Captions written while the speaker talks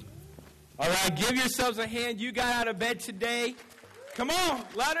All right, give yourselves a hand. You got out of bed today. Come on,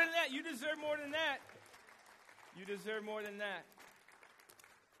 louder than that. You deserve more than that. You deserve more than that.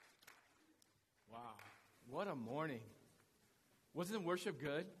 Wow, what a morning. Wasn't worship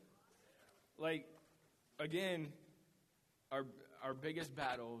good? Like, again, our biggest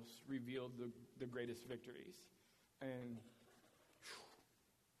battles revealed the greatest victories. And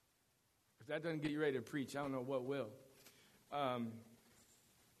if that doesn't get you ready to preach, I don't know what will.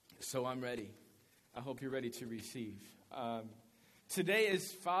 So I'm ready. I hope you're ready to receive. Today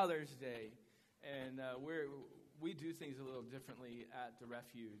is Father's Day, and we do things a little differently at the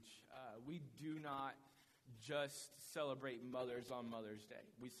Refuge. We do not just celebrate mothers on Mother's Day.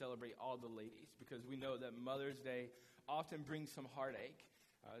 We celebrate all the ladies because we know that Mother's Day often brings some heartache.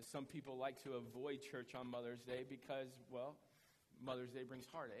 Some people like to avoid church on Mother's Day because, well, Mother's Day brings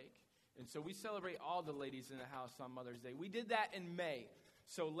heartache. And so we celebrate all the ladies in the house on Mother's Day. We did that in May.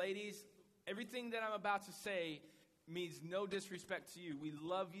 So ladies, everything that I'm about to say means no disrespect to you. We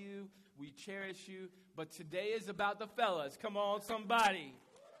love you. We cherish you. But today is about the fellas. Come on, somebody.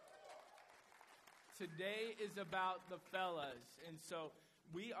 Today is about the fellas. And so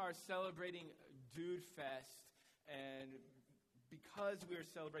we are celebrating Dude Fest. And because we are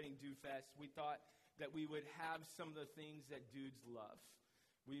celebrating Dude Fest, we thought that we would have some of the things that dudes love.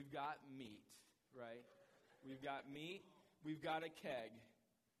 We've got meat, right? We've got meat. We've got a keg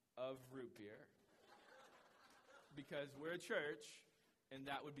of root beer. Because we're a church, and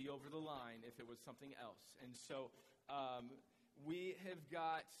that would be over the line if it was something else. And so we have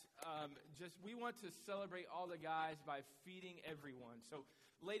got we want to celebrate all the guys by feeding everyone. So,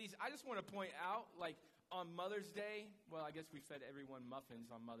 ladies, I just want to point out, like, on Mother's Day, well, I guess we fed everyone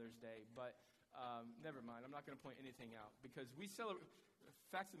muffins on Mother's Day, but never mind. I'm not going to point anything out because we celebrate.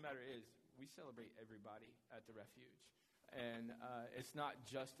 Fact of the matter is, we celebrate everybody at the Refuge. And it's not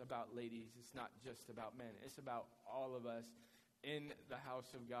just about ladies. It's not just about men. It's about all of us in the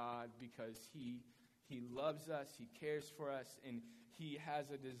house of God because He loves us, He cares for us, and He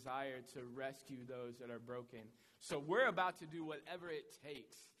has a desire to rescue those that are broken. So we're about to do whatever it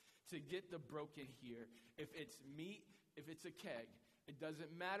takes to get the broken here. If it's meat, if it's a keg, it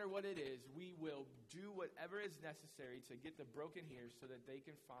doesn't matter what it is. We will do whatever is necessary to get the broken here so that they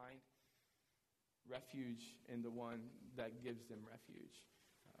can find refuge in the one that gives them refuge.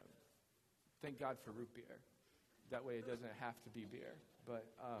 Thank God for root beer. That way it doesn't have to be beer. But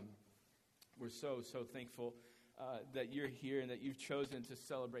we're so thankful that you're here and that you've chosen to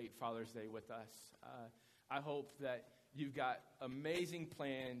celebrate Father's Day with us. I hope that you've got amazing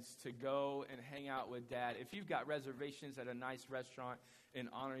plans to go and hang out with Dad. If you've got reservations at a nice restaurant in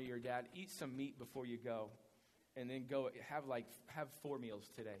honor of your dad, eat some meat before you go. And then go have 4 meals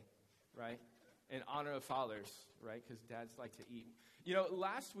today, right? In honor of fathers, right? Because dads like to eat. You know,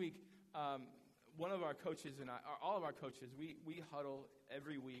 last week, one of our coaches and all of our coaches, we huddle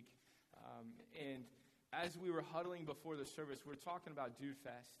every week. And as we were huddling before the service, we were talking about Dude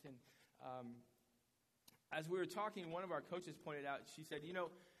Fest. And as we were talking, one of our coaches pointed out, she said, you know,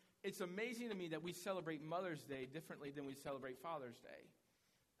 it's amazing to me that we celebrate Mother's Day differently than we celebrate Father's Day.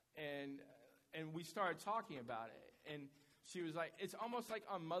 And we started talking about it. And she was like, it's almost like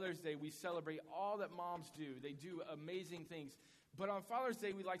on Mother's Day, we celebrate all that moms do. They do amazing things. But on Father's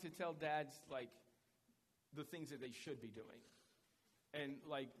Day, we like to tell dads, like, the things that they should be doing. And,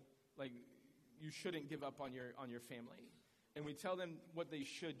 like you shouldn't give up on your family. And we tell them what they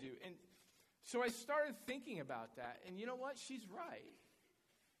should do. And so I started thinking about that. And you know what? She's right.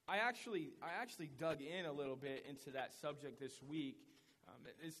 I actually dug in a little bit into that subject this week.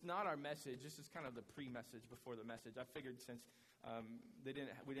 It's not our message. This is kind of the pre-message before the message. I figured since we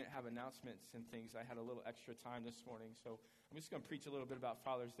didn't have announcements and things, I had a little extra time this morning. So I'm just going to preach a little bit about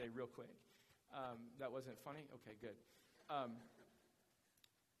Father's Day real quick. That wasn't funny? Okay, good.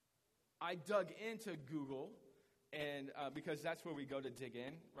 I dug into Google, and because that's where we go to dig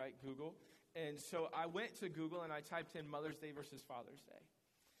in, right, Google. And so I went to Google, and I typed in Mother's Day versus Father's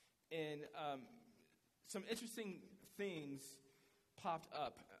Day. And some interesting things popped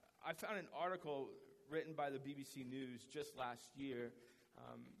up. I found an article written by the BBC News just last year.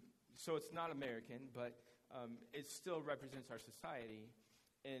 So it's not American, but it still represents our society.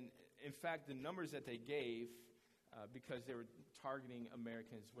 And in fact, the numbers that they gave, because they were targeting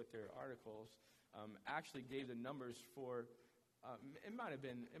Americans with their articles, actually gave the numbers for, it might have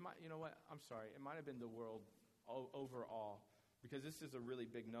been the world overall, because this is a really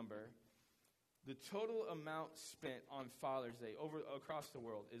big number. The total amount spent on Father's Day across the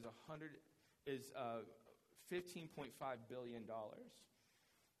world is $15.5 billion.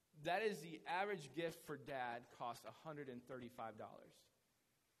 That is the average gift for dad costs $135.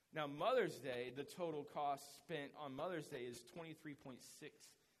 Now, Mother's Day, the total cost spent on Mother's Day is $23.6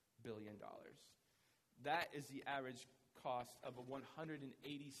 billion. That is the average cost of a $186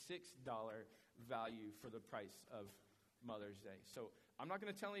 value for the price of Mother's Day. So I'm not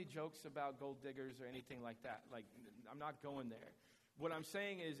going to tell any jokes about gold diggers or anything like that. Like, I'm not going there. What I'm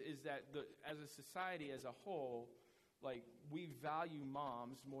saying is that as a society as a whole, like, we value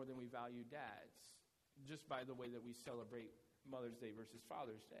moms more than we value dads, just by the way that we celebrate Mother's Day versus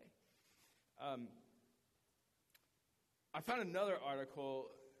Father's Day. I found another article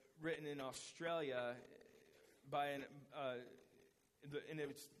written in Australia by in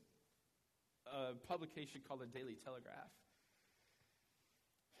its publication called the Daily Telegraph.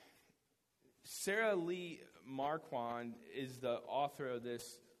 Sarah Lee Marquand is the author of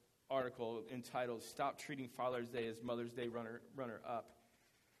this article entitled "Stop Treating Father's Day as Mother's Day Runner-Up."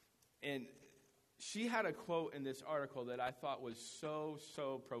 And she had a quote in this article that I thought was so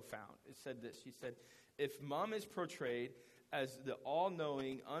profound. It said this. She said, "If mom is portrayed as the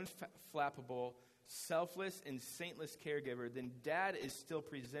all-knowing, unflappable, selfless, and saintless caregiver, then dad is still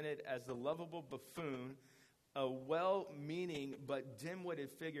presented as the lovable buffoon, a well-meaning but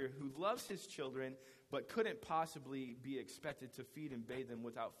dim-witted figure who loves his children but couldn't possibly be expected to feed and bathe them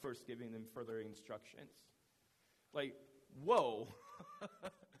without first giving them further instructions." Like, whoa.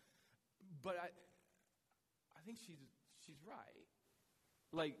 But I think she's right.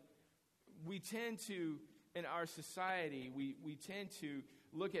 Like, we tend to, in our society, we tend to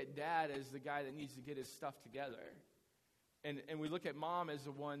look at dad as the guy that needs to get his stuff together. And we look at mom as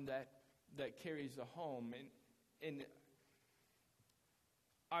the one that carries the home. And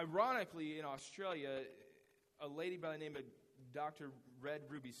ironically, in Australia, a lady by the name of Dr. Red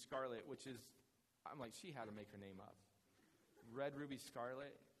Ruby Scarlet, I'm like, she had to make her name up. Red Ruby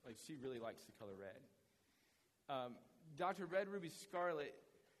Scarlet, like, she really likes the color red. Dr. Red Ruby Scarlet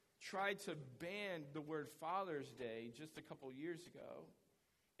tried to ban the word Father's Day just a couple years ago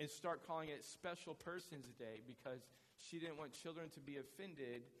and start calling it Special Persons Day because she didn't want children to be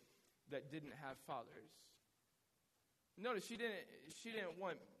offended that didn't have fathers. Notice, she didn't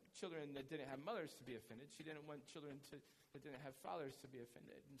want children that didn't have mothers to be offended. She didn't want children that didn't have fathers to be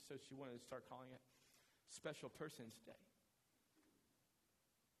offended. And so she wanted to start calling it Special Persons Day.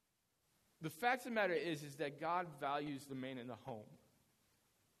 The fact of the matter is that God values the man in the home.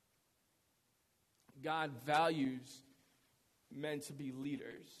 God values men to be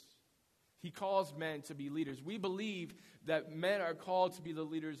leaders. He calls men to be leaders. We believe that men are called to be the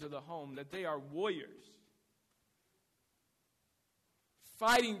leaders of the home, that they are warriors,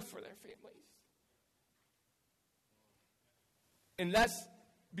 fighting for their families. And that's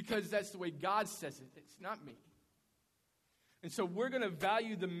because that's the way God says it. It's not me. And so we're going to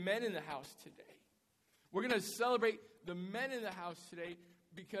value the men in the house today. We're going to celebrate the men in the house today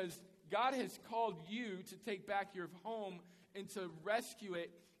because God has called you to take back your home and to rescue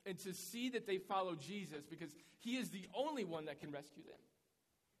it and to see that they follow Jesus because he is the only one that can rescue them.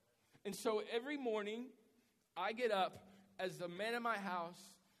 And so every morning I get up as the man in my house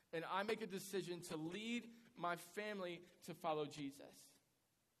and I make a decision to lead my family to follow Jesus.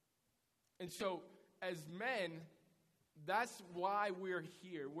 And so as men, that's why we're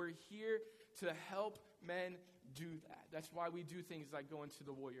here. We're here to help men do that. That's why we do things like going to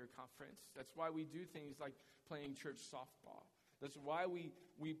the Warrior Conference. That's why we do things like playing church softball. That's why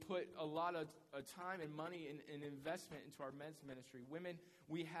we put a lot of time and money and investment into our men's ministry. Women,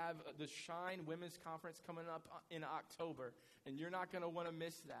 we have the Shine Women's Conference coming up in October, and you're not going to want to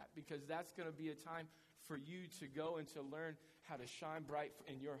miss that because that's going to be a time for you to go and to learn how to shine bright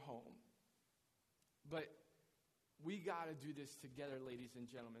in your home. But we got to do this together, ladies and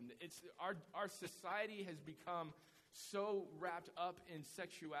gentlemen. It's our society has become so wrapped up in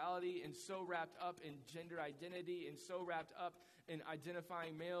sexuality and so wrapped up in gender identity and so wrapped up in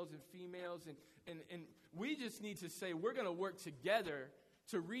identifying males and females. And we just need to say we're going to work together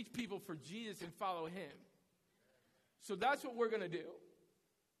to reach people for Jesus and follow him. So that's what we're going to do.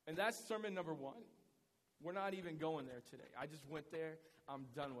 And that's sermon number 1. We're not even going there today. I just went there. I'm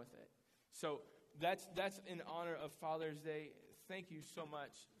done with it. So that's in honor of Father's Day. Thank you so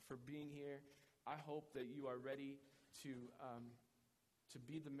much for being here. I hope that you are ready to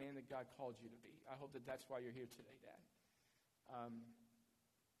be the man that God called you to be. I hope that that's why you're here today, Dad.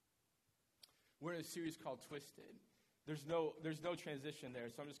 We're in a series called Twisted. There's no transition there,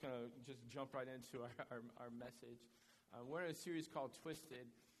 so I'm just going to jump right into our message. We're in a series called Twisted,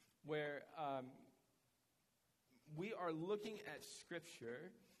 where we are looking at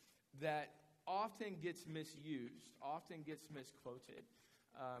Scripture that often gets misused, often gets misquoted.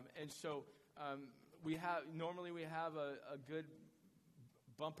 And so we have a good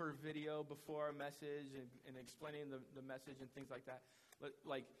bumper video before our message and explaining the message and things like that. But,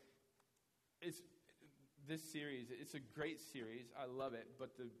 like, this series, it's a great series. I love it.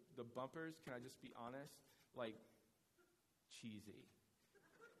 But the bumpers, can I just be honest, like, cheesy.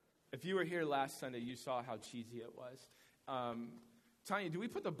 If you were here last Sunday, you saw how cheesy it was. Tanya, do we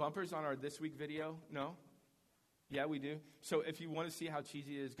put the bumpers on our This Week video? No? Yeah, we do. So if you want to see how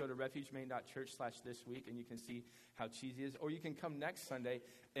cheesy it is, go to refugemain.church/thisweek, and you can see how cheesy it is. Or you can come next Sunday,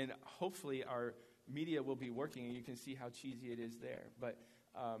 and hopefully our media will be working, and you can see how cheesy it is there. But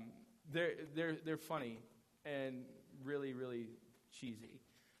they're funny and really, really cheesy.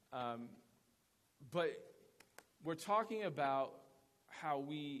 But we're talking about how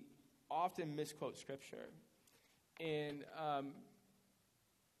we often misquote Scripture, and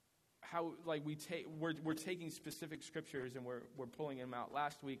how, like, we're taking specific scriptures and we're pulling them out.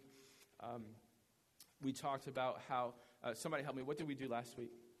 Last week, we talked about how somebody help me. What did we do last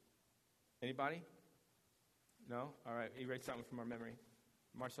week? Anybody? No? All right. Erase something from our memory.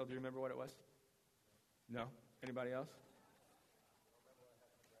 Marcel, do you remember what it was? No? Anybody else?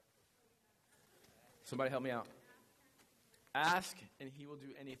 Somebody help me out. Ask and he will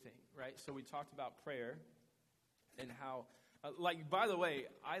do anything, right? So we talked about prayer and how, by the way,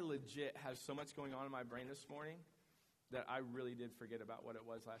 I legit have so much going on in my brain this morning that I really did forget about what it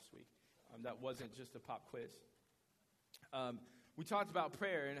was last week. That wasn't just a pop quiz. We talked about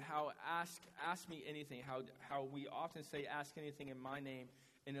prayer and how ask me anything, how we often say ask anything in my name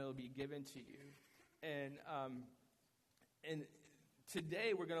and it'll be given to you. And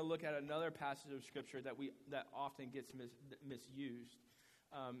today we're going to look at another passage of Scripture that often gets misused.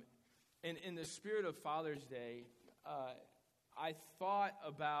 And in the spirit of Father's Day, I thought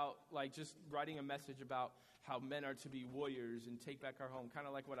about, like, just writing a message about how men are to be warriors and take back our home, kind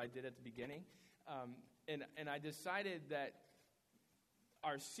of like what I did at the beginning. And I decided that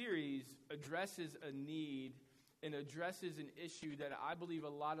our series addresses a need and addresses an issue that I believe a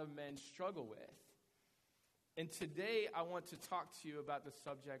lot of men struggle with. And today I want to talk to you about the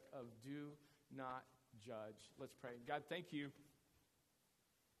subject of do not judge. Let's pray. God, thank you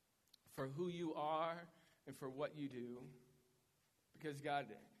for who you are and for what you do. Because, God,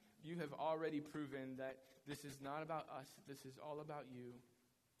 you have already proven that this is not about us. This is all about you.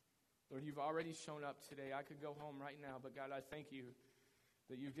 Lord, you've already shown up today. I could go home right now, but God, I thank you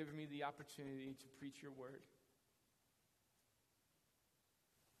that you've given me the opportunity to preach your word.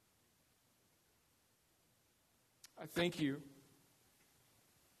 I thank you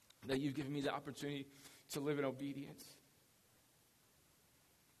that you've given me the opportunity to live in obedience.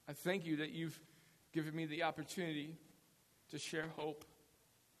 I thank you that you've given me the opportunity to share hope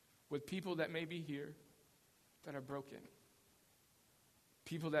with people that may be here that are broken.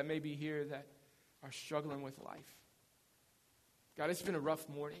 People that may be here that are struggling with life. God, it's been a rough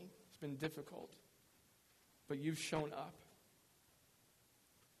morning. It's been difficult. But you've shown up.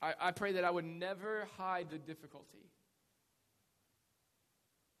 I pray that I would never hide the difficulty.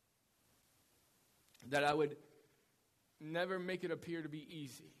 That I would never make it appear to be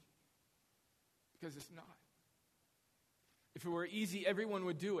easy. Because it's not. If it were easy, everyone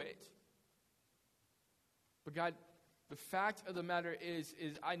would do it. But God, the fact of the matter is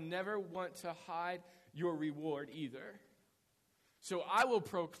I never want to hide your reward either. So I will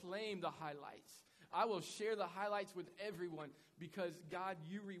proclaim the highlights. I will share the highlights with everyone because, God,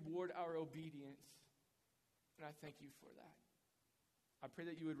 you reward our obedience. And I thank you for that. I pray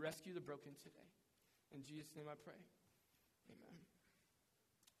that you would rescue the broken today. In Jesus' name I pray. Amen.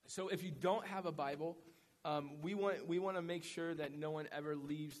 So if you don't have a Bible, we want to make sure that no one ever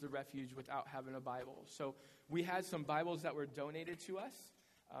leaves the refuge without having a Bible. So we had some Bibles that were donated to us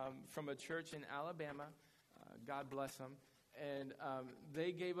from a church in Alabama. God bless them. And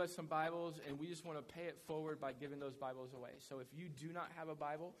they gave us some Bibles, and we just want to pay it forward by giving those Bibles away. So if you do not have a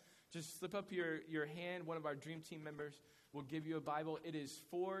Bible, just slip up your hand. One of our Dream Team members will give you a Bible. It is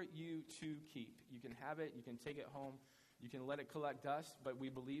for you to keep. You can have it. You can take it home. You can let it collect dust, but we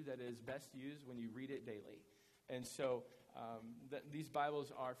believe that it is best used when you read it daily. And so these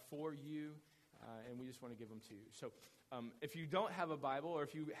Bibles are for you, and we just want to give them to you. So if you don't have a Bible, or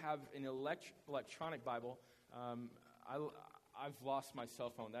if you have an electronic Bible, I've lost my cell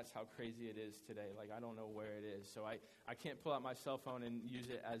phone. That's how crazy it is today. Like, I don't know where it is. So I can't pull out my cell phone and use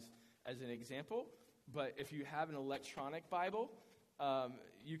it as an example. But if you have an electronic Bible,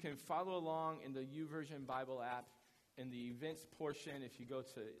 you can follow along in the YouVersion Bible app. In the events portion, if you go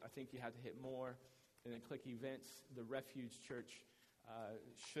to, I think you have to hit more, and then click events, the Refuge Church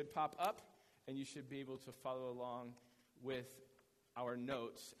should pop up, and you should be able to follow along with our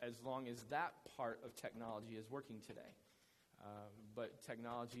notes as long as that part of technology is working today. But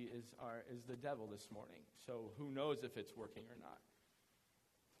technology is the devil this morning. So who knows if it's working or not.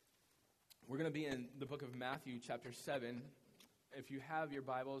 We're going to be in the book of Matthew, chapter 7. If you have your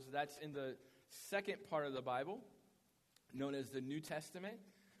Bibles, that's in the second part of the Bible, known as the New Testament.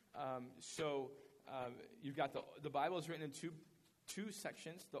 You've got the Bible is written in two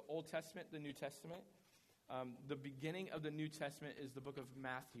sections, the Old Testament, the New Testament. The beginning of the New Testament is the book of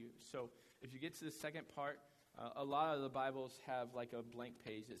Matthew. So if you get to the second part, a lot of the Bibles have like a blank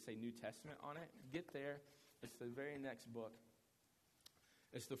page that say New Testament on it. Get there. It's the very next book.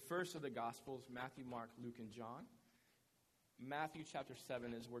 It's the first of the Gospels, Matthew, Mark, Luke, and John. Matthew chapter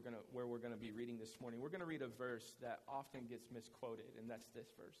 7 is where we're going to be reading this morning. We're going to read a verse that often gets misquoted, and that's this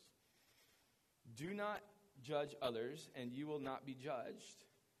verse. Do not judge others, and you will not be judged,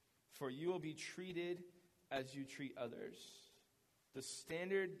 for you will be treated as you treat others. The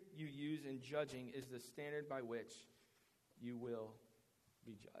standard you use in judging is the standard by which you will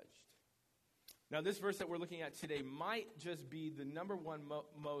be judged. Now, this verse that we're looking at today might just be the number one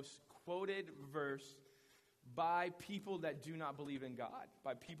most quoted verse by people that do not believe in God,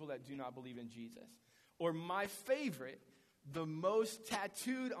 by people that do not believe in Jesus. Or my favorite, the most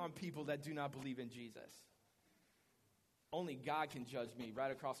tattooed on people that do not believe in Jesus. Only God can judge me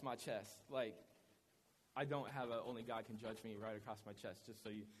right across my chest. Like, I don't have a only God can judge me right across my chest, just so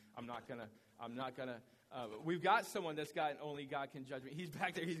I'm not gonna, we've got someone that's got an only God can judge me. He's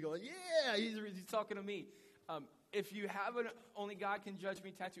back there, he's going, yeah, he's talking to me. If you have an only God can judge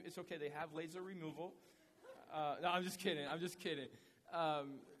me tattoo, it's okay, they have laser removal. No, I'm just kidding. I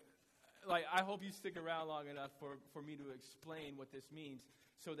hope you stick around long enough for me to explain what this means,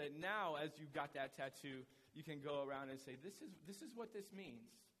 so that now, as you've got that tattoo, you can go around and say, this is what this means.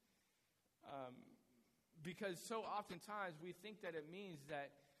 Because so oftentimes we think that it means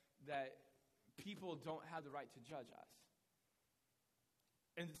that people don't have the right to judge us.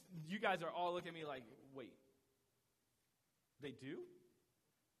 And you guys are all looking at me like, wait, they do?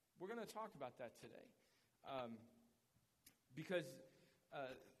 We're going to talk about that today. Because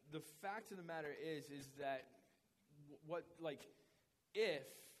the fact of the matter is that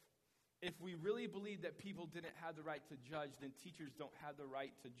if we really believe that people didn't have the right to judge, then teachers don't have the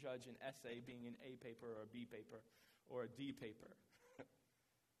right to judge an essay being an A paper or a B paper or a D paper.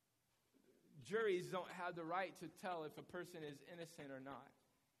 Juries don't have the right to tell if a person is innocent or not.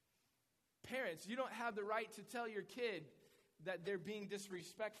 Parents, you don't have the right to tell your kid that they're being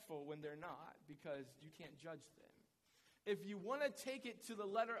disrespectful when they're not, because you can't judge them. If you want to take it to the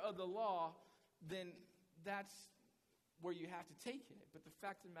letter of the law, then that's where you have to take it. But the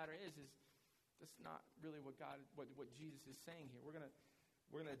fact of the matter is that's not really what Jesus is saying here. We're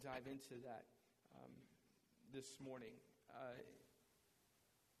gonna dive into that this morning.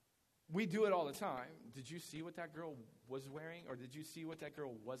 We do it all the time. Did you see what that girl was wearing, or did you see what that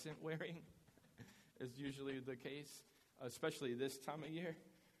girl wasn't wearing? Is usually the case, especially this time of year.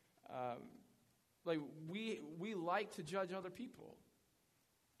 We like to judge other people,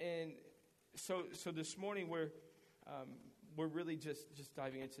 and so this morning we're really just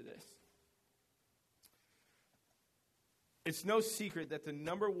diving into this. It's no secret that the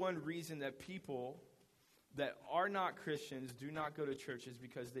number one reason that people that are not Christians do not go to church is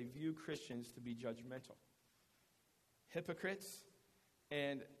because they view Christians to be judgmental, hypocrites,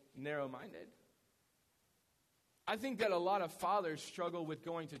 and narrow-minded. I think that a lot of fathers struggle with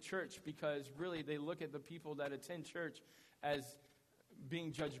going to church because really they look at the people that attend church as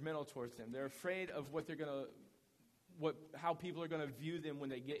being judgmental towards them. They're afraid of how people are going to view them when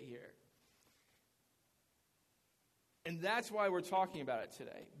they get here. And that's why we're talking about it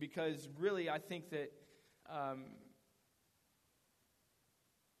today, because really I think that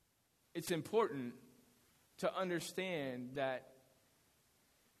it's important to understand that,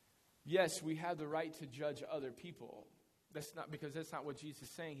 yes, we have the right to judge other people. That's not what Jesus is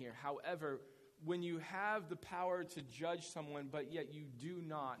saying here. However, when you have the power to judge someone, but yet you do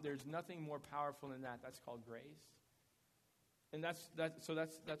not, there's nothing more powerful than that. That's called grace. And that's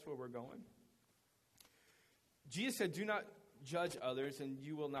where we're going. Jesus said, do not judge others, and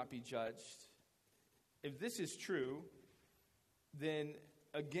you will not be judged. If this is true, then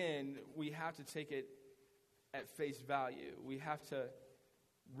again, we have to take it at face value. We have to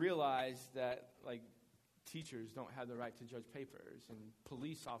realize that, teachers don't have the right to judge papers, and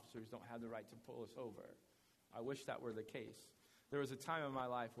police officers don't have the right to pull us over. I wish that were the case. There was a time in my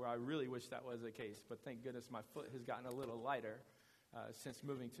life where I really wish that was the case, but thank goodness my foot has gotten a little lighter since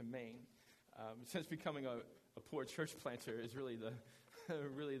moving to Maine. Since becoming a poor church planter is really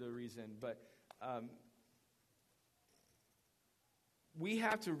the reason. But we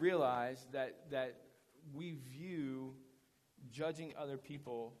have to realize that we view judging other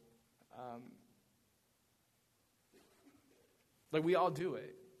people. Like we all do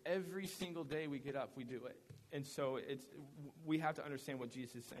it. Every single day we get up, we do it. And so we have to understand what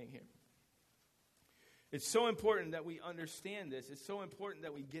Jesus is saying here. It's so important that we understand this. It's so important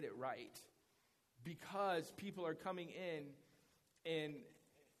that we get it right. Because people are coming in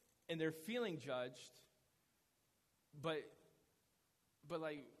and they're feeling judged. But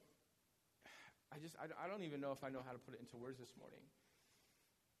like, I don't even know if I know how to put it into words this morning.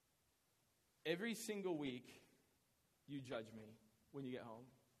 Every single week, you judge me when you get home.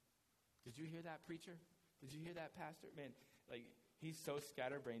 Did you hear that, preacher? Did you hear that, pastor? Man, like, he's so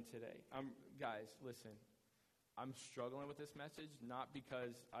scatterbrained today. Guys, listen. I'm struggling with this message, not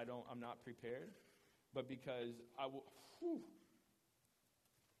because I'm not prepared, but because I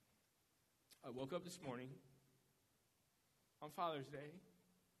woke up this morning on Father's Day,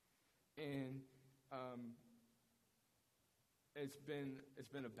 and it's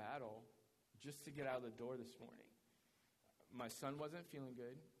been a battle just to get out of the door this morning. My son wasn't feeling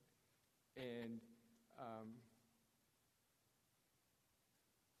good, and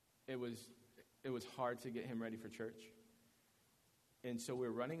it was hard to get him ready for church. And so we're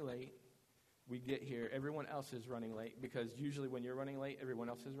running late. We get here. Everyone else is running late because usually when you're running late, everyone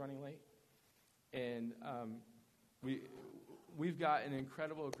else is running late. And we've got an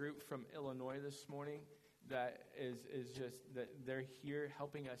incredible group from Illinois this morning that is just that they're here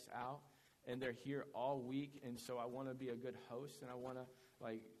helping us out, and they're here all week. And so I want to be a good host, and I want to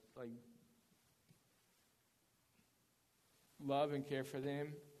like love and care for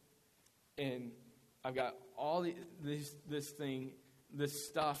them. And I've got all this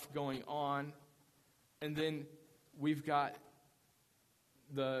stuff going on. And then we've got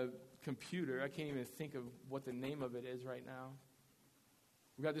the computer. I can't even think of what the name of it is right now.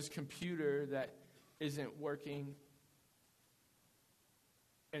 We've got this computer that isn't working.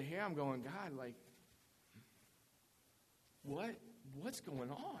 And here I'm going, God, like, what's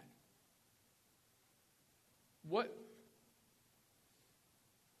going on?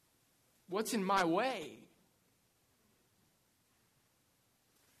 What's in my way?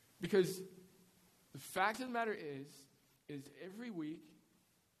 Because the fact of the matter is every week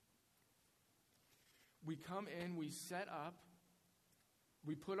we come in, we set up,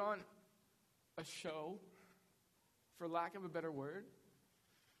 we put on a show, for lack of a better word.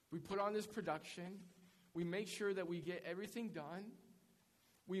 We put on this production. We make sure that we get everything done.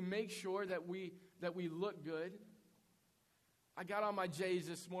 We make sure that we look good. I got on my J's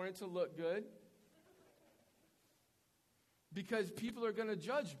this morning to look good because people are going to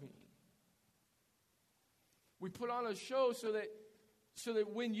judge me. We put on a show so that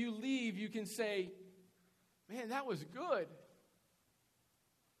when you leave, you can say, man, that was good.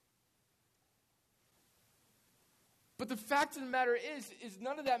 But the fact of the matter is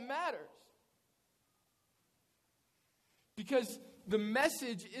none of that matters. Because the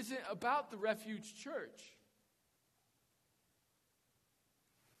message isn't about the Refuge Church.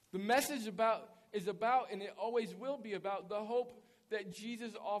 The message is about, and it always will be about, the hope that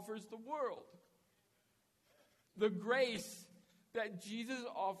Jesus offers the world. The grace that Jesus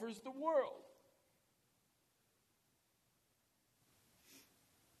offers the world.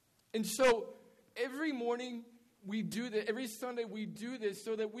 And so, every morning we do this, every Sunday we do this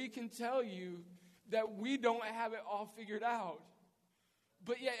so that we can tell you that we don't have it all figured out.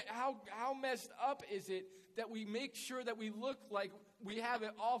 But yet, how messed up is it that we make sure that we look like we have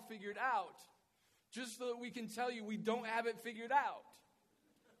it all figured out just so that we can tell you we don't have it figured out?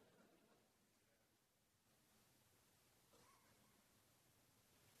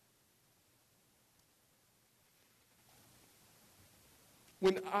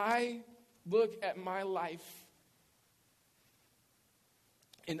 When I look at my life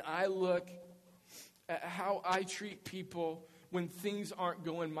and I look at how I treat people when things aren't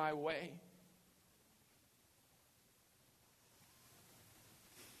going my way,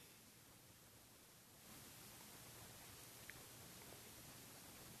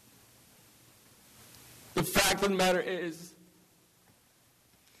 the fact of the matter is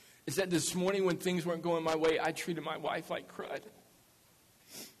that this morning when things weren't going my way, I treated my wife like crud.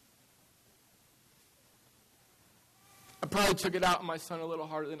 I probably took it out on my son a little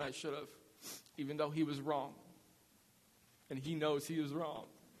harder than I should have, even though he was wrong. And he knows he was wrong.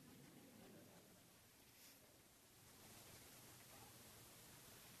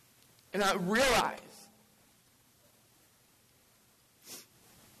 And I realize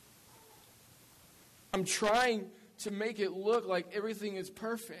I'm trying to make it look like everything is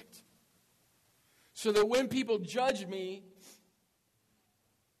perfect, so that when people judge me,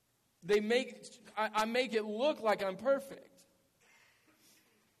 I make it look like I'm perfect.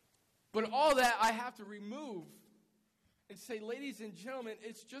 But all that I have to remove and say, ladies and gentlemen,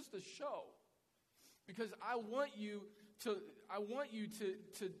 it's just a show. Because I want you to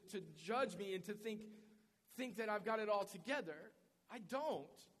judge me and to think that I've got it all together. I don't.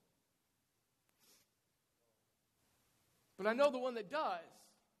 But I know the one that does.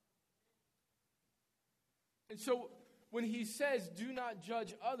 And so when he says, do not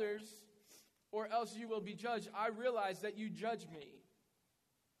judge others, or else you will be judged, I realize that you judge me.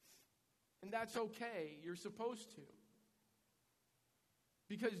 And that's okay. You're supposed to.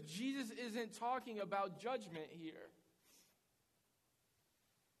 Because Jesus isn't talking about judgment here.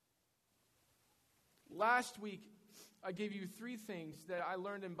 Last week, I gave you 3 things that I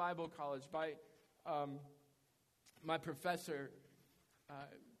learned in Bible college by my professor,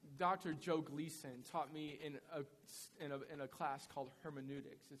 Dr. Joe Gleason, taught me in a class called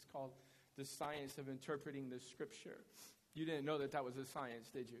hermeneutics. It's called the science of interpreting the Scripture. You didn't know that was a science,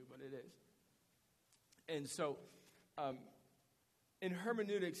 did you? But it is. And so, in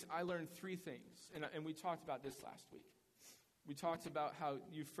hermeneutics, I learned 3 things, and we talked about this last week. We talked about how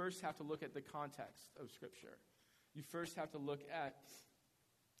you first have to look at the context of Scripture. You first have to look at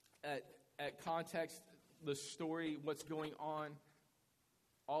context, the story, what's going on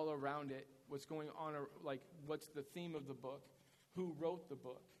all around it, what's going on, like what's the theme of the book, who wrote the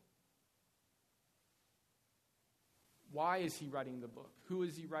book, why is he writing the book, who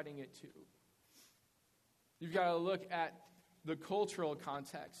is he writing it to. You've got to look at the cultural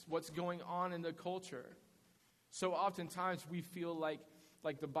context, what's going on in the culture. So oftentimes we feel like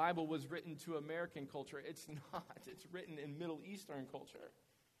the Bible was written to American culture. It's not. It's written in Middle Eastern culture.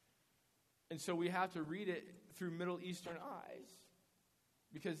 And so we have to read it through Middle Eastern eyes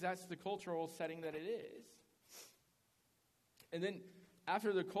because that's the cultural setting that it is. And then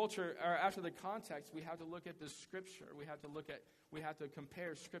after the culture, or after the context, we have to look at the Scripture. We have to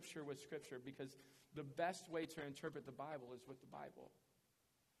compare Scripture with Scripture because the best way to interpret the Bible is with the Bible.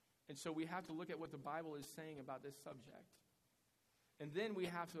 And so we have to look at what the Bible is saying about this subject. And then we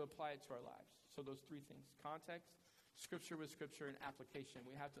have to apply it to our lives. So those 3 things: context, Scripture with Scripture, and application.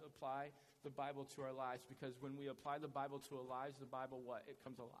 We have to apply the Bible to our lives because when we apply the Bible to our lives, the Bible, what? It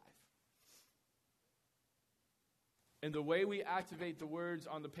comes alive. And the way we activate the words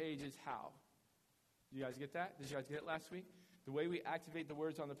on the page is how? Did you guys get that? Did you guys get it last week? The way we activate the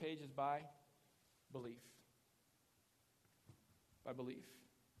words on the page is by belief. By belief.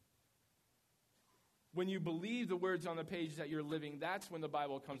 When you believe the words on the page that you're living, that's when the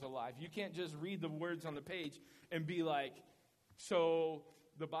Bible comes alive. You can't just read the words on the page and be like, so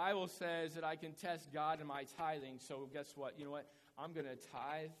the Bible says that I can test God in my tithing, so guess what? You know what? I'm going to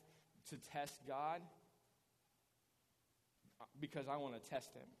tithe to test God because I want to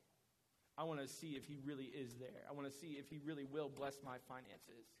test him. I want to see if he really is there. I want to see if he really will bless my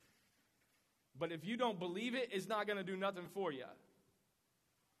finances. But if you don't believe it, it's not going to do nothing for you.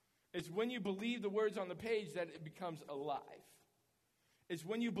 It's when you believe the words on the page that it becomes alive. It's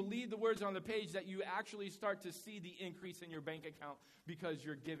when you believe the words on the page that you actually start to see the increase in your bank account because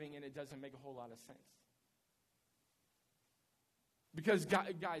you're giving and it doesn't make a whole lot of sense. Because,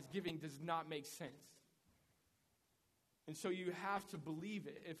 guys, giving does not make sense. And so you have to believe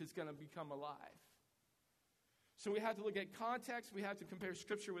it if it's going to become alive. So we have to look at context, we have to compare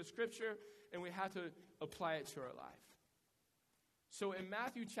Scripture with Scripture, and we have to apply it to our life. So in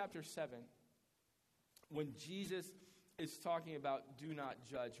Matthew chapter 7, when Jesus is talking about do not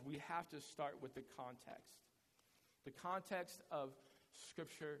judge, we have to start with the context. The context of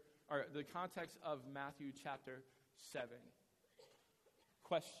Scripture, or the context of Matthew chapter 7.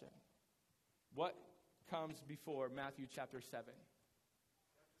 Question: what comes before Matthew chapter 7?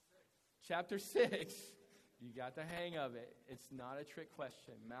 Chapter 6. You got the hang of it. It's not a trick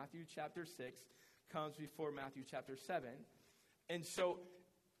question. Matthew chapter 6 comes before Matthew chapter 7. And so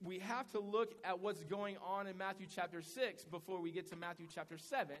we have to look at what's going on in Matthew chapter 6 before we get to Matthew chapter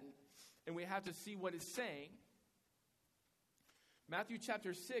 7. And we have to see what it's saying. Matthew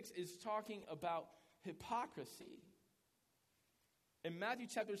chapter 6 is talking about hypocrisy. In Matthew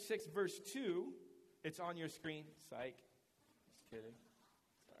chapter 6, verse 2, it's on your screen. Psych. Just kidding.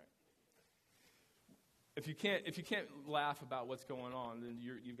 Sorry. If you can't laugh about what's going on, then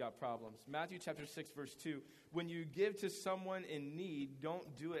you've got problems. Matthew chapter 6, verse 2. When you give to someone in need,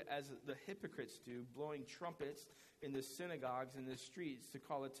 don't do it as the hypocrites do, blowing trumpets in the synagogues and the streets to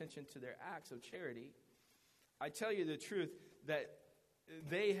call attention to their acts of charity. I tell you the truth that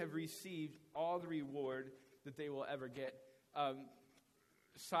they have received all the reward that they will ever get.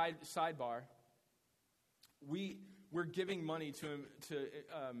 Sidebar. We're giving money to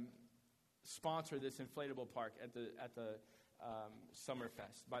sponsor this inflatable park at the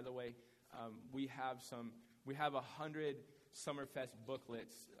Summerfest. By the way, we have 100 Summerfest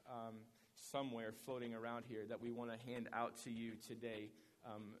booklets somewhere floating around here that we want to hand out to you today.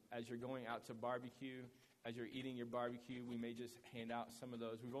 As you're going out to barbecue, as you're eating your barbecue, we may just hand out some of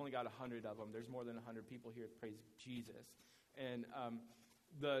those. We've only got 100 of them. There's more than 100 people here. Praise Jesus. And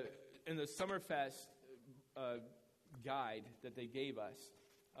in the Summerfest guide that they gave us,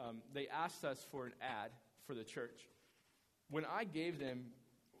 they asked us for an ad for the church. When I gave them,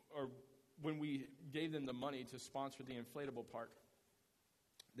 or when we gave them the money to sponsor the inflatable park,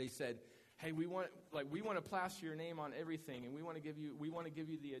 they said, "Hey, we want to plaster your name on everything, and we want to give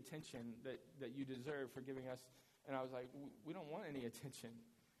you the attention that you deserve for giving us." And I was like, "We don't want any attention.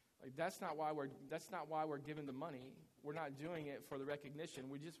 Like that's not why we're giving the money. We're not doing it for the recognition.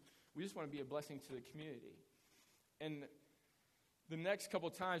 We just want to be a blessing to the community." And the next couple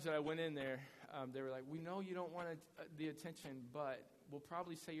times that I went in there, they were like, "We know you don't want the attention, but we'll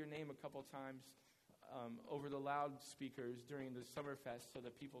probably say your name a couple times over the loudspeakers during the Summerfest so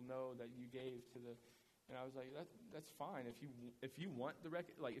that people know that you gave to the." And I was like, "That's fine. If you want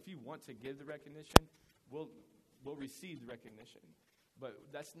if you want to give the recognition, we'll receive the recognition.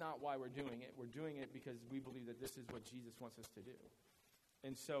 But that's not why we're doing it. We're doing it because we believe that this is what Jesus wants us to do."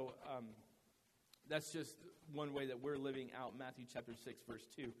 And so that's just one way that we're living out Matthew chapter 6, verse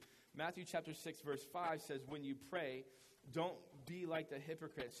 2. Matthew chapter 6, verse 5 says, "When you pray, don't be like the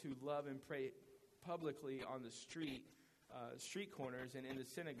hypocrites who love and pray publicly on the street corners and in the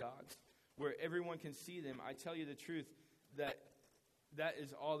synagogues, where everyone can see them. I tell you the truth, that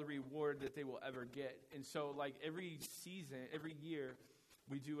is all the reward that they will ever get." And so, like every year,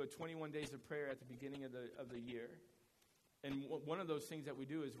 we do a 21 days of prayer at the beginning of the year. And one of those things that we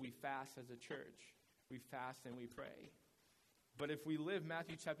do is we fast as a church. We fast and we pray. But if we live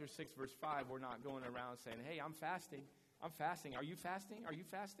Matthew chapter 6, verse 5, we're not going around saying, "Hey, I'm fasting. I'm fasting. Are you fasting? Are you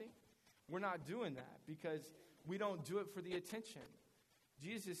fasting?" We're not doing that because we don't do it for the attention.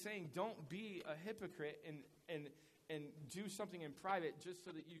 Jesus is saying, don't be a hypocrite and do something in private just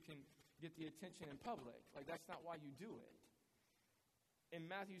so that you can get the attention in public. Like, that's not why you do it. In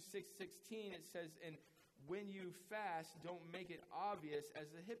Matthew 6:16, it says, "And when you fast, don't make it obvious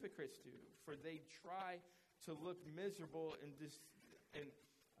as the hypocrites do, for they try to look miserable and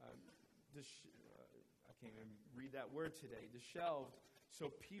I can't even read that word today, disheveled, so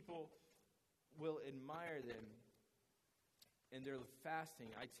people will admire them and they're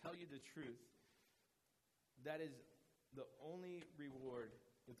fasting. I tell you the truth, that is the only reward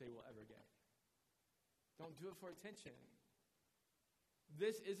that they will ever get." Don't do it for attention.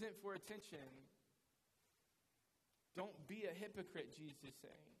 This isn't for attention. Don't be a hypocrite, Jesus is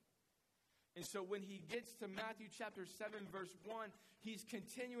saying. And so when he gets to Matthew chapter 7, verse 1, he's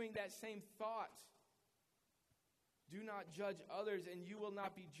continuing that same thought. "Do not judge others, and you will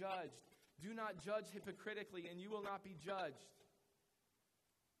not be judged. Do not judge hypocritically, and you will not be judged.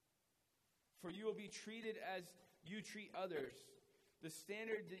 For you will be treated as you treat others. The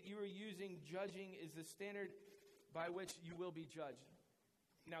standard that you are using judging is the standard by which you will be judged."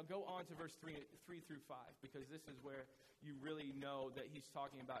 Now go on to verse 3 through 5, because this is where you really know that he's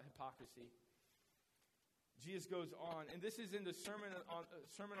talking about hypocrisy. Jesus goes on, and this is in the Sermon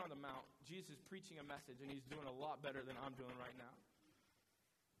on the Mount. Jesus is preaching a message, and he's doing a lot better than I'm doing right now.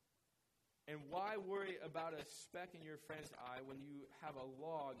 "And why worry about a speck in your friend's eye when you have a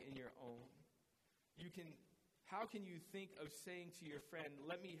log in your own? How can you think of saying to your friend,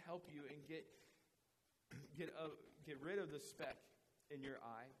 'Let me help you,' and get rid of the speck in your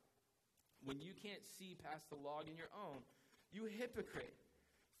eye, when you can't see past the log in your own? You hypocrite!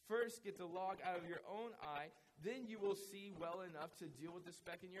 First get the log out of your own eye, then you will see well enough to deal with the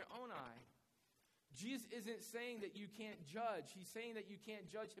speck in your own eye." Jesus isn't saying that you can't judge. He's saying that you can't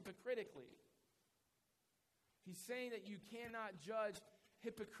judge hypocritically. He's saying that you cannot judge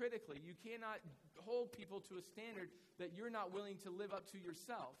hypocritically. You cannot hold people to a standard that you're not willing to live up to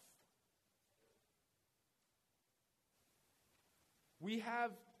yourself. We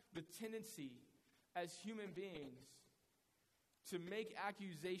have the tendency as human beings to make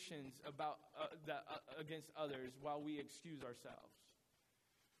accusations against others while we excuse ourselves.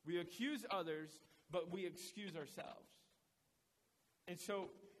 We accuse others, but we excuse ourselves. And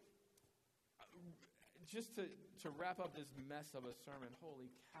so, just to wrap up this mess of a sermon,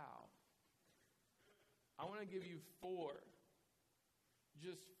 holy cow, I want to give you four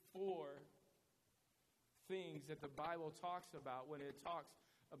things that the Bible talks about when it talks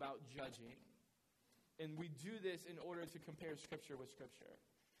about judging. And we do this in order to compare Scripture with Scripture.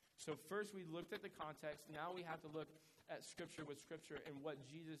 So first we looked at the context. Now we have to look at Scripture with Scripture and what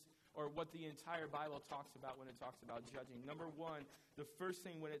Jesus or what the entire Bible talks about when it talks about judging. Number one, the first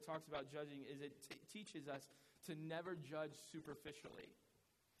thing when it talks about judging is it teaches us to never judge superficially.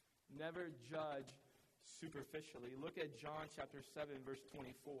 Never judge superficially. Look at John chapter 7, verse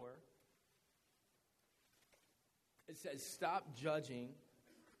 24. It says, "Stop judging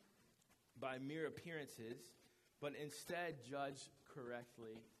by mere appearances, but instead judge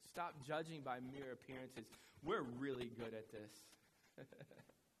correctly." Stop judging by mere appearances. We're really good at this.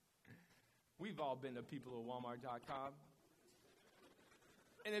 We've all been to peopleofwalmart.com.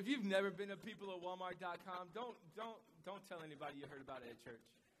 And if you've never been to peopleofwalmart.com, don't tell anybody you heard about it at church.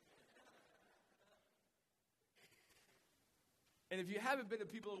 And if you haven't been to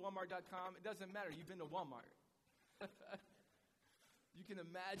peopleofwalmart.com, it doesn't matter. You've been to Walmart. You can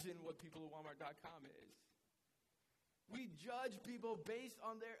imagine what peopleofwalmart.com is. We judge people based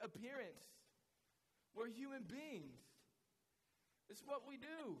on their appearance. We're human beings. It's what we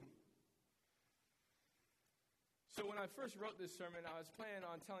do. So when I first wrote this sermon, I was planning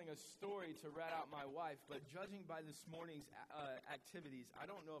on telling a story to rat out my wife, but judging by this morning's activities, I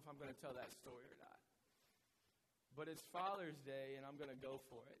don't know if I'm going to tell that story or not. But it's Father's Day, and I'm going to go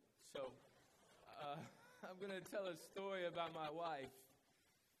for it. So I'm going to tell a story about my wife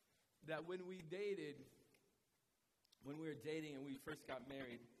that when we were dating and we first got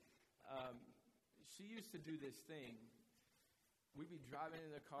married, she used to do this thing. We'd be driving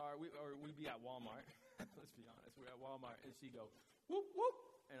in the car, or we'd be at Walmart. Let's be honest. We're at Walmart, and she'd go, whoop, whoop.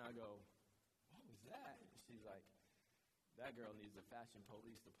 And I go, what was that? And she's like, that girl needs the fashion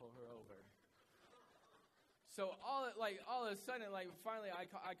police to pull her over. So all of a sudden, finally I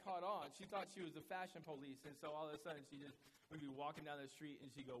caught on. She thought she was the fashion police. And so all of a sudden, we'd be walking down the street,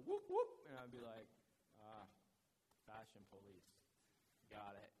 and she'd go, whoop, whoop. And I'd be like, fashion police.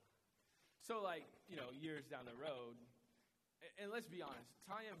 Got it. So, years down the road, and let's be honest,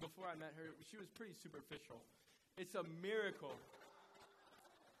 Tanya, before I met her, she was pretty superficial. It's a miracle.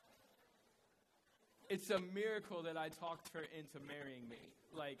 It's a miracle that I talked her into marrying me.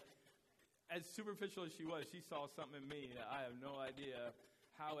 As superficial as she was, she saw something in me that I have no idea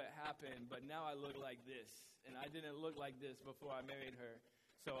how it happened, but now I look like this. And I didn't look like this before I married her.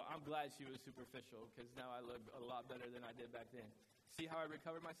 So I'm glad she was superficial, because now I look a lot better than I did back then. See how I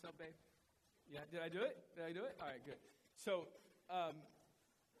recovered myself, babe? Yeah, did I do it? All right, good. So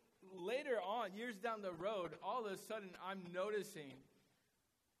later on, years down the road, all of a sudden I'm noticing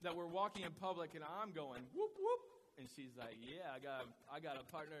that we're walking in public, and I'm going, whoop, whoop. And she's like, yeah, I got a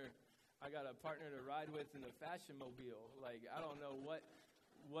partner. I got a partner to ride with in the fashion mobile. I don't know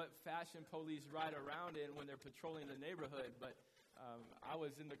what fashion police ride around in when they're patrolling the neighborhood, but I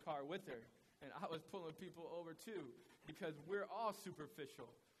was in the car with her, and I was pulling people over too, because we're all superficial.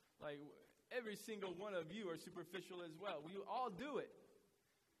 Every single one of you are superficial as well. We all do it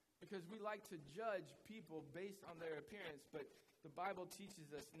because we like to judge people based on their appearance, but the Bible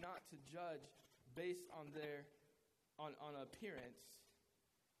teaches us not to judge based on on appearance.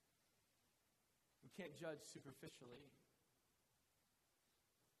 We can't judge superficially.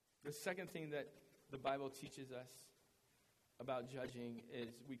 The second thing that the Bible teaches us about judging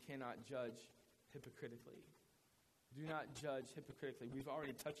is we cannot judge hypocritically. Do not judge hypocritically. We've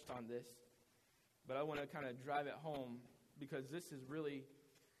already touched on this, but I want to kind of drive it home, because this is really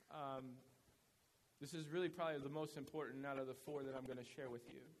probably the most important out of the four that I'm going to share with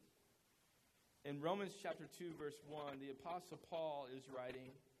you. In Romans chapter 2, verse 1, the Apostle Paul is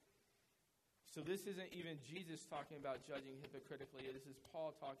writing. So this isn't even Jesus talking about judging hypocritically. This is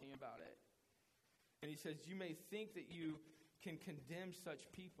Paul talking about it. And he says, you may think that you can condemn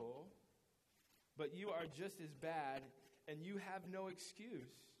such people, but you are just as bad, and you have no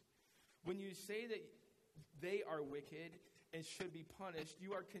excuse. When you say that they are wicked and should be punished,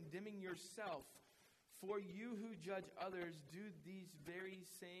 you are condemning yourself. For you who judge others do these very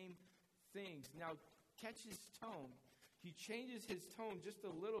same things. Now, catch his tone. He changes his tone just a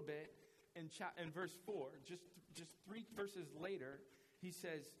little bit in verse 4. Just 3 verses later, he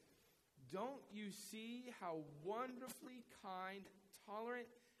says, don't you see how wonderfully kind, tolerant,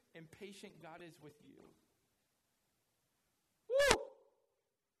 and patient God is with you? Woo!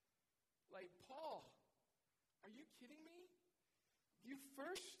 Paul, are you kidding me? You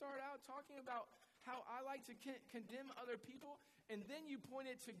first start out talking about how I like to condemn other people, and then you point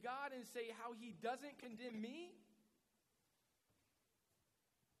it to God and say how he doesn't condemn me?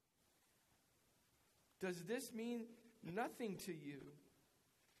 Does this mean nothing to you?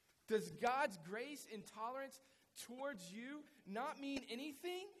 Does God's grace and tolerance towards you not mean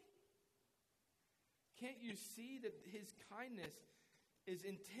anything? Can't you see that his kindness is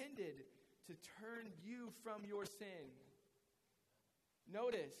intended to turn you from your sin?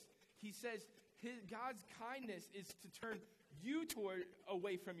 Notice, He says God's kindness is to turn you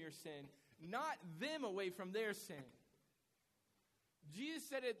away from your sin, not them away from their sin. Jesus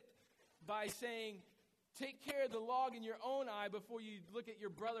said it by saying, take care of the log in your own eye before you look at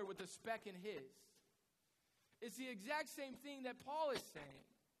your brother with a speck in his. It's the exact same thing that Paul is saying.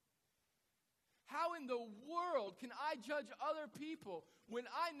 How in the world can I judge other people when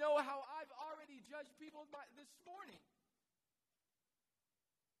I know how I've already judged people this morning?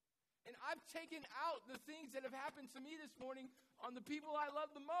 And I've taken out the things that have happened to me this morning on the people I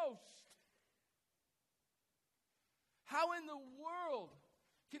love the most. How in the world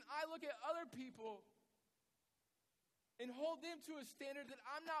can I look at other people and hold them to a standard that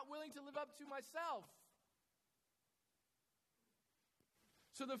I'm not willing to live up to myself?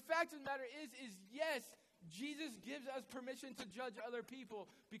 So the fact of the matter is yes, Jesus gives us permission to judge other people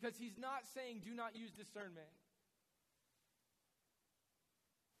because he's not saying do not use discernment.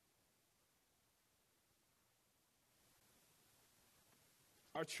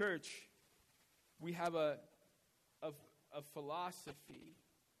 Our church, we have a philosophy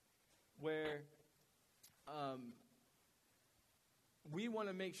where we want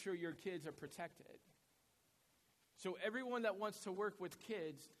to make sure your kids are protected. So everyone that wants to work with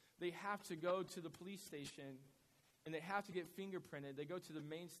kids, they have to go to the police station and they have to get fingerprinted. They go to the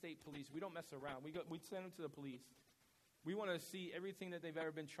Maine State Police. We don't mess around. We send them to the police. We want to see everything that they've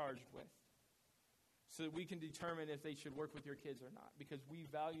ever been charged with so that we can determine if they should work with your kids or not, because we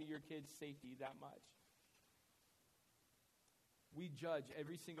value your kids' safety that much. We judge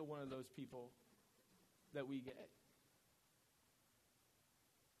every single one of those people that we get.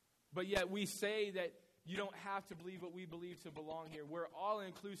 But yet we say that you don't have to believe what we believe to belong here. We're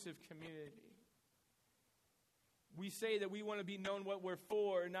all-inclusive community. We say that we want to be known what we're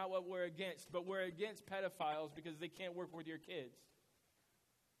for, not what we're against. But we're against pedophiles because they can't work with your kids.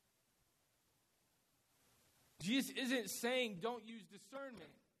 Jesus isn't saying don't use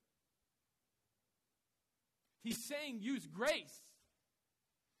discernment. He's saying use grace.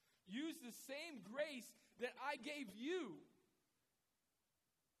 Use the same grace that I gave you.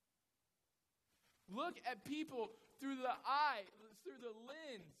 Look at people through the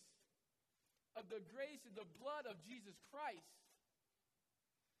lens of the grace and the blood of Jesus Christ.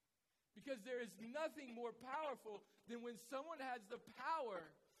 Because there is nothing more powerful than when someone has the power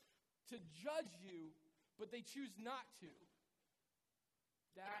to judge you, but they choose not to.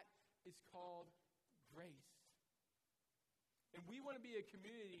 That is called grace. And we want to be a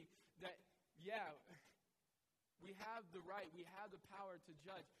community that, we have the right, we have the power to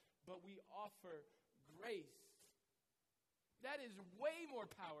judge, but we offer grace. That is way more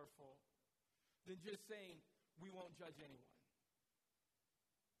powerful than just saying we won't judge anyone.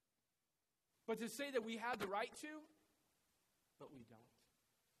 But to say that we have the right to, but we don't.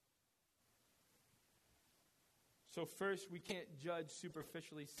 So first, we can't judge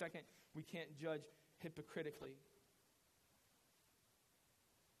superficially. Second, we can't judge hypocritically.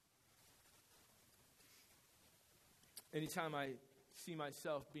 Anytime I see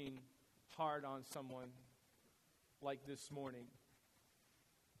myself being hard on someone like this morning,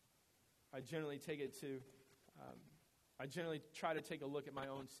 I generally try to take a look at my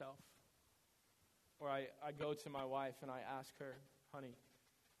own self. Or I go to my wife and I ask her, honey,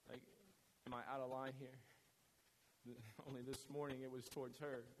 am I out of line here? Only this morning it was towards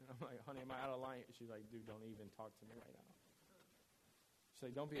her. And I'm like, honey, am I out of line? She's like, dude, don't even talk to me right now. She's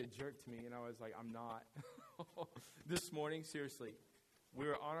like, don't be a jerk to me. And I was like, I'm not. This morning, seriously, we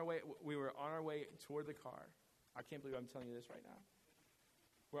were on our way toward the car. I can't believe I'm telling you this right now.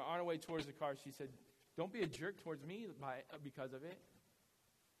 We're on our way towards the car. She said, don't be a jerk towards me because of it.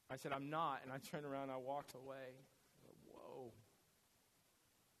 I said, I'm not. And I turned around and I walked away. Whoa.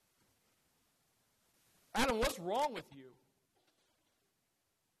 Adam, what's wrong with you?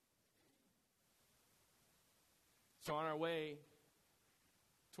 So on our way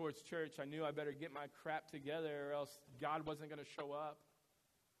towards church, I knew I better get my crap together or else God wasn't going to show up.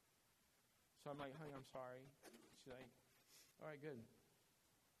 So I'm like, honey, I'm sorry. She's like, all right, good.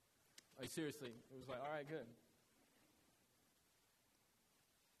 Like, seriously, it was like, all right, good.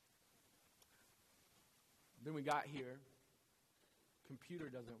 Then we got here. Computer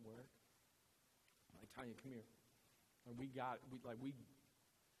doesn't work. I'm like, Tanya, come here. And we got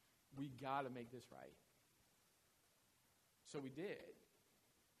to make this right. So we did.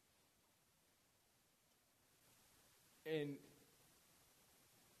 And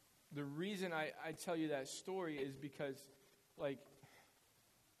the reason I tell you that story is because,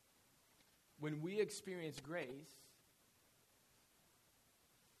 when we experience grace,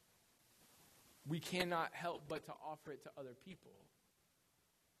 we cannot help but to offer it to other people.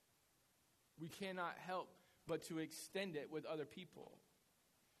 we cannot help but to extend it with other people.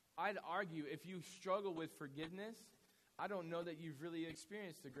 I'd argue if you struggle with forgiveness, I don't know that you've really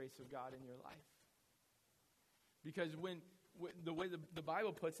experienced the grace of God in your life. Because when the way the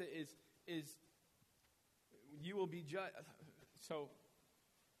Bible puts it is you will be judged. So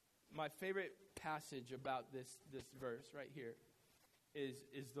my favorite passage about this verse right here is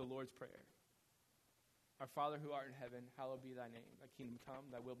the Lord's Prayer. Our Father who art in heaven, hallowed be thy name. Thy kingdom come,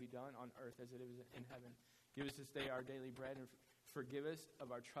 thy will be done on earth as it is in heaven. Give us this day our daily bread, and forgive us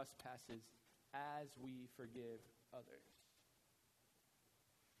of our trespasses as we forgive others.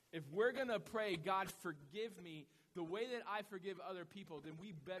 If we're going to pray, God, forgive me the way that I forgive other people, then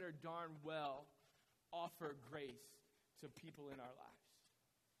we better darn well offer grace to people in our lives.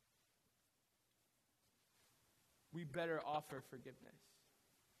 We better offer forgiveness.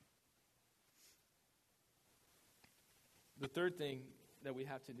 The third thing that we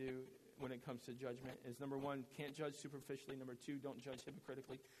have to do when it comes to judgment is, number one, can't judge superficially. Number two, don't judge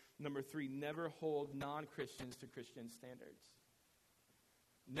hypocritically. Number three, never hold non-Christians to Christian standards.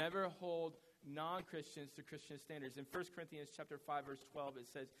 Never hold non-Christians to Christian standards. In 1 Corinthians chapter 5, verse 12, it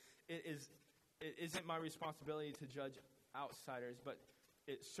says, it isn't my responsibility to judge outsiders, but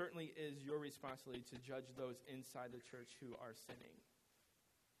it certainly is your responsibility to judge those inside the church who are sinning.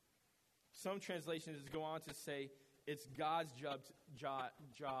 Some translations go on to say, it's God's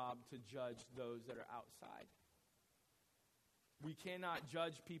job to judge those that are outside. We cannot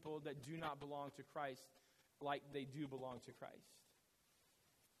judge people that do not belong to Christ like they do belong to Christ.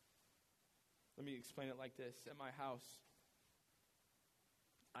 Let me explain it like this. At my house,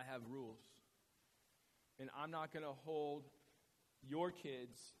 I have rules. And I'm not going to hold your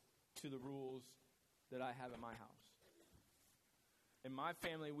kids to the rules that I have at my house. In my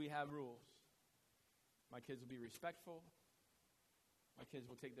family, we have rules. My kids will be respectful. My kids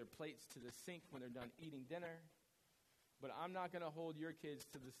will take their plates to the sink when they're done eating dinner. But I'm not going to hold your kids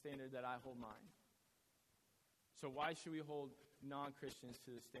to the standard that I hold mine. So why should we hold non-Christians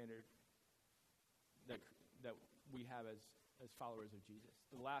to the standard that we have as followers of Jesus?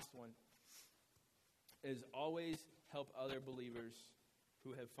 The last one is always help other believers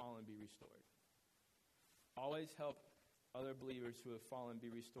who have fallen be restored. Always help other believers who have fallen be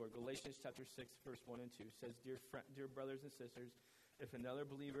restored. Galatians chapter 6, verse 1 and 2 says, Dear brothers and sisters, if another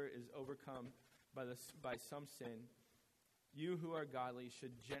believer is overcome by some sin, you who are godly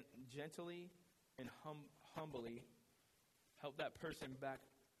should gently and humbly help that person back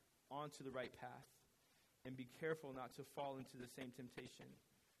onto the right path, and be careful not to fall into the same temptation.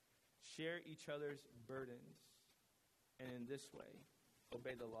 Share each other's burdens, and in this way,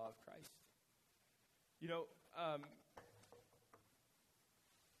 obey the law of Christ. You know,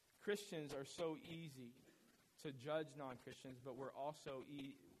 Christians are so easy to judge non-Christians, but we're also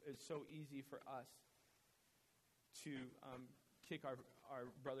it's so easy for us to kick our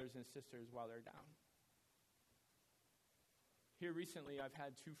brothers and sisters while they're down. Here recently, I've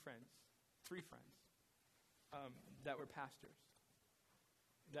had three friends, that were pastors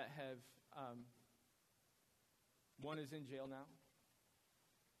that have, one is in jail now.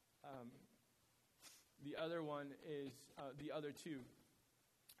 The other one is, the other two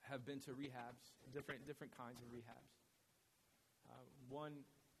have been to rehabs, different kinds of rehabs. One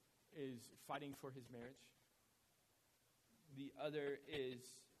is fighting for his marriage. The other is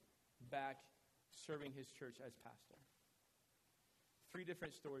back serving his church as pastor. 3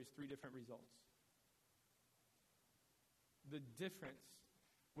 different stories, 3 different results. The difference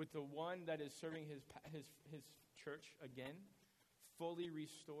with the one that is serving his church again, fully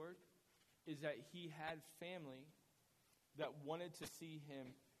restored, is that he had family that wanted to see him,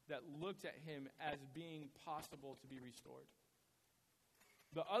 that looked at him as being possible to be restored.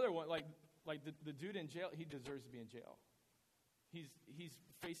 The other one, like the dude in jail, he deserves to be in jail. He's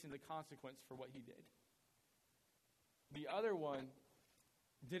facing the consequence for what he did. The other one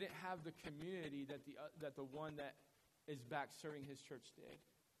didn't have the community that the one that is back serving his church did.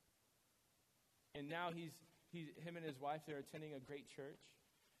 And now him and his wife, they're attending a great church.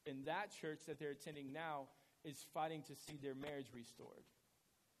 And that church that they're attending now is fighting to see their marriage restored.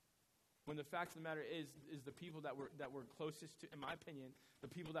 When the fact of the matter is the people that were closest to, in my opinion, the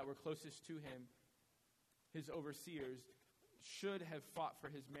people that were closest to him, his overseers, should have fought for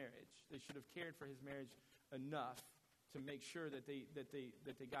his marriage. They should have cared for his marriage enough to make sure that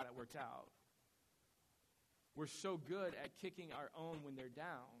they got it worked out. We're so good at kicking our own when they're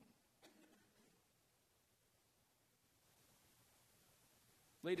down.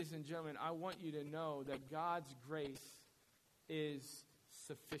 Ladies and gentlemen, I want you to know that God's grace is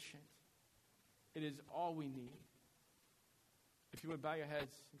sufficient. It is all we need. If you would bow your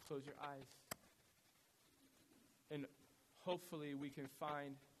heads and close your eyes. hopefully we can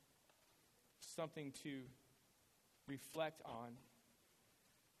find something to reflect on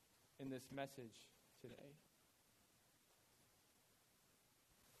in this message today.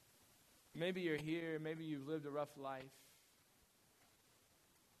 Maybe you're here, maybe you've lived a rough life.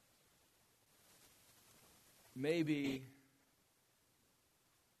 Maybe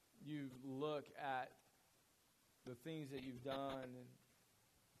you look at the things that you've done and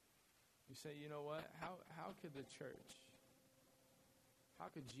you say, you know what, how could the church, how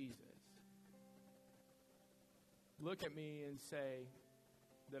could Jesus look at me and say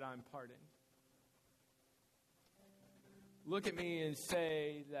that I'm pardoned? Look at me and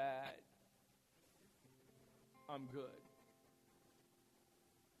say that I'm good.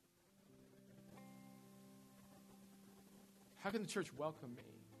 How can the church welcome me?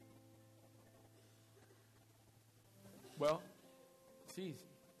 Well, it's easy.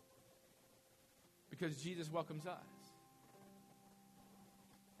 Because Jesus welcomes us.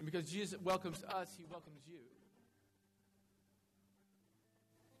 And because Jesus welcomes us, he welcomes you.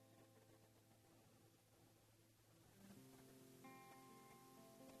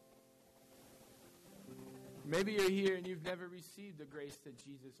 Maybe you're here and you've never received the grace that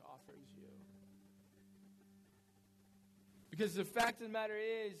Jesus offers you. Because the fact of the matter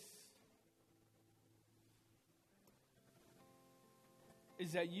is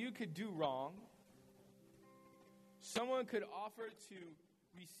that you could do wrong. Someone could offer to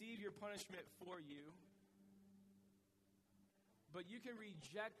receive your punishment for you, but you can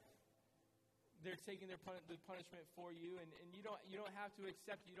reject their taking the punishment for you, and you don't have to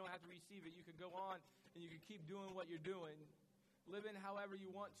accept it. You don't have to receive it. You can go on and you can keep doing what you're doing, living however you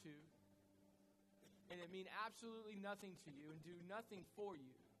want to, and it mean absolutely nothing to you and do nothing for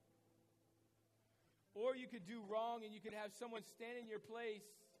you. Or you could do wrong and you could have someone stand in your place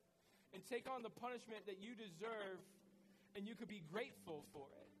and take on the punishment that you deserve, and you could be grateful for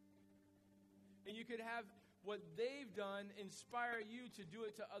it. And you could have what they've done inspire you to do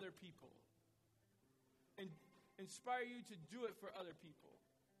it to other people. And inspire you to do it for other people.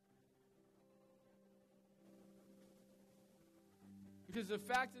 Because the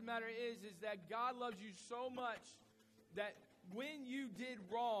fact of the matter is that God loves you so much that when you did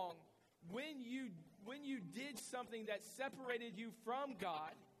wrong, when you did something that separated you from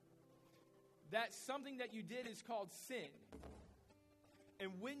God, that something that you did is called sin.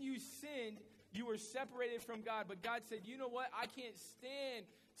 And when you sinned, you were separated from God. But God said, you know what? I can't stand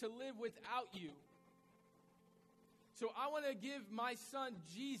to live without you. So I want to give my son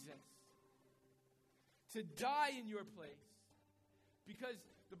Jesus to die in your place. Because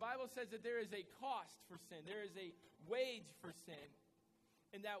the Bible says that there is a cost for sin. There is a wage for sin.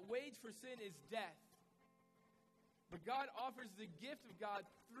 And that wage for sin is death. But God offers the gift of God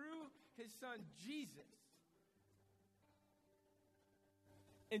through his son Jesus.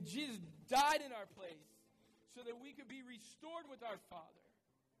 And Jesus died in our place so that we could be restored with our Father.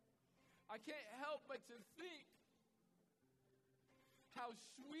 I can't help but to think how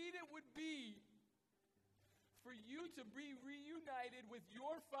sweet it would be for you to be reunited with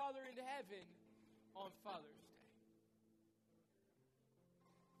your Father in heaven on Father's Day.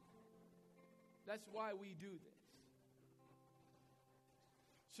 That's why we do this.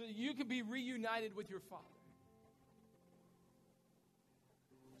 So that you can be reunited with your Father.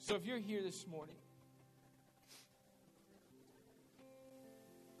 So if you're here this morning,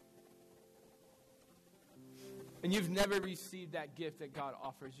 and you've never received that gift that God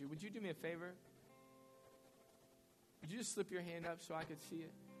offers you, would you do me a favor? Would you just slip your hand up so I could see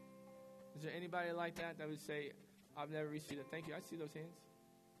it? Is there anybody like that would say, I've never received it? Thank you. I see those hands.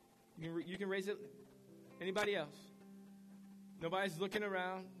 You can raise it. Anybody else? Nobody's looking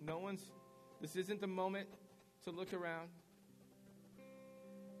around. This isn't the moment to look around.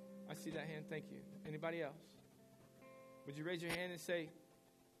 I see that hand. Thank you. Anybody else? Would you raise your hand and say,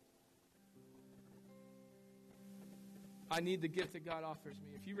 I need the gift that God offers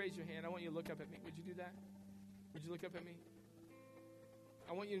me? If you raise your hand, I want you to look up at me. Would you do that? Would you look up at me?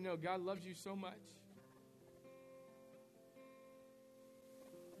 I want you to know God loves you so much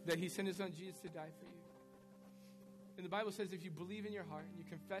that he sent his son Jesus to die for you. And the Bible says if you believe in your heart and you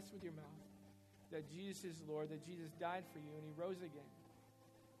confess with your mouth that Jesus is Lord, that Jesus died for you and he rose again,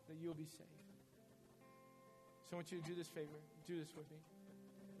 that you will be saved. So I want you to do this favor. Do this with me.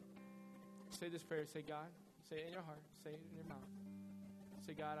 Say this prayer. Say, God. Say it in your heart. Say it in your mouth.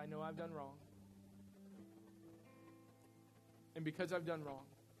 Say, God, I know I've done wrong. And because I've done wrong,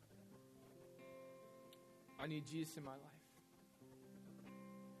 I need Jesus in my life.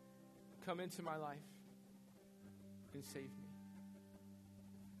 Come into my life and save me.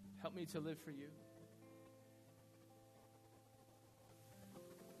 Help me to live for you.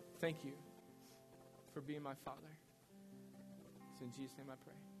 Thank you for being my Father. It's in Jesus' name I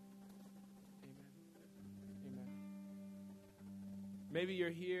pray. Amen. Amen. Maybe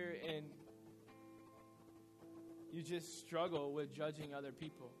you're here and you just struggle with judging other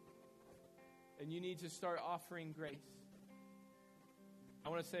people. And you need to start offering grace. I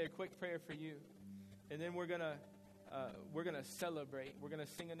want to say a quick prayer for you. And then we're going to celebrate. We're going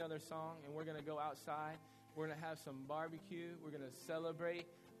to sing another song, and we're going to go outside. We're going to have some barbecue. We're going to celebrate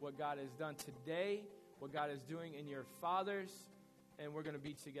what God has done today, what God is doing in your fathers, and we're going to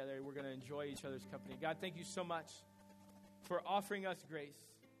be together. We're going to enjoy each other's company. God, thank you so much for offering us grace.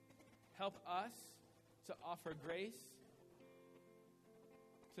 Help us to offer grace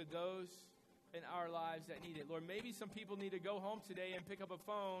to those in our lives that need it. Lord, maybe some people need to go home today and pick up a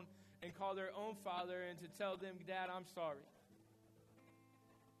phone and call their own father and to tell them, Dad, I'm sorry.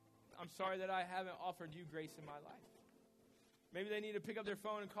 I'm sorry that I haven't offered you grace in my life. Maybe they need to pick up their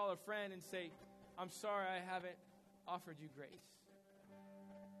phone and call a friend and say, I'm sorry I haven't offered you grace.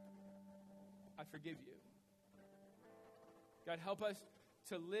 I forgive you. God, help us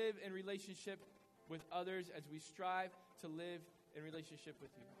to live in relationship with others as we strive to live in relationship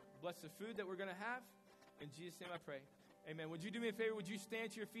with you. Bless the food that we're going to have. In Jesus' name I pray. Amen. Would you do me a favor? Would you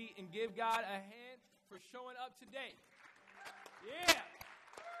stand to your feet and give God a hand for showing up today? Yeah.